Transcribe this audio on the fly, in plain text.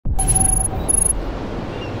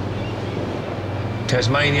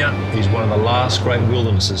Tasmania is one of the last great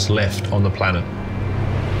wildernesses left on the planet.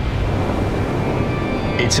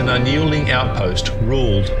 It's an unyielding outpost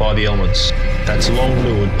ruled by the elements that's long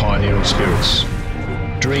lured pioneering spirits,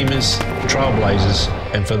 dreamers, trailblazers,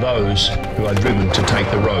 and for those who are driven to take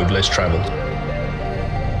the road less travelled.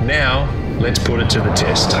 Now, let's put it to the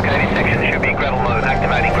test. Okay, this section should be gravel mode,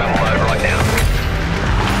 activating gravel mode right now.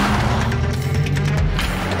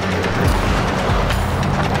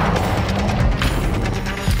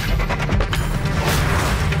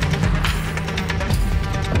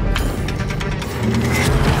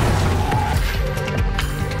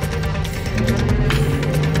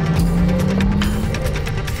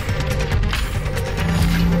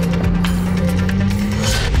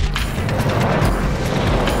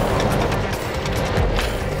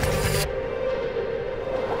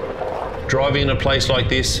 Driving in a place like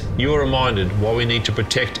this, you are reminded why we need to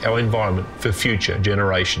protect our environment for future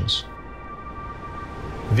generations.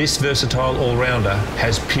 This versatile all-rounder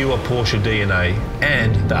has pure Porsche DNA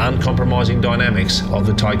and the uncompromising dynamics of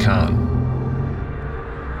the Taycan.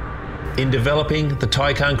 In developing the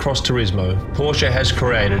Taycan Cross Turismo, Porsche has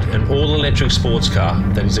created an all-electric sports car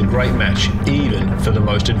that is a great match even for the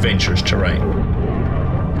most adventurous terrain.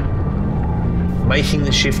 Making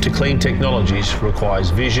the shift to clean technologies requires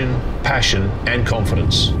vision, passion, and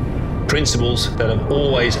confidence. Principles that have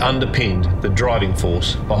always underpinned the driving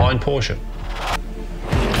force behind Porsche.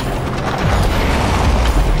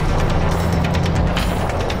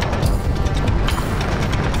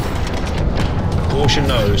 Porsche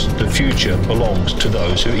knows the future belongs to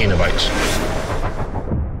those who innovate.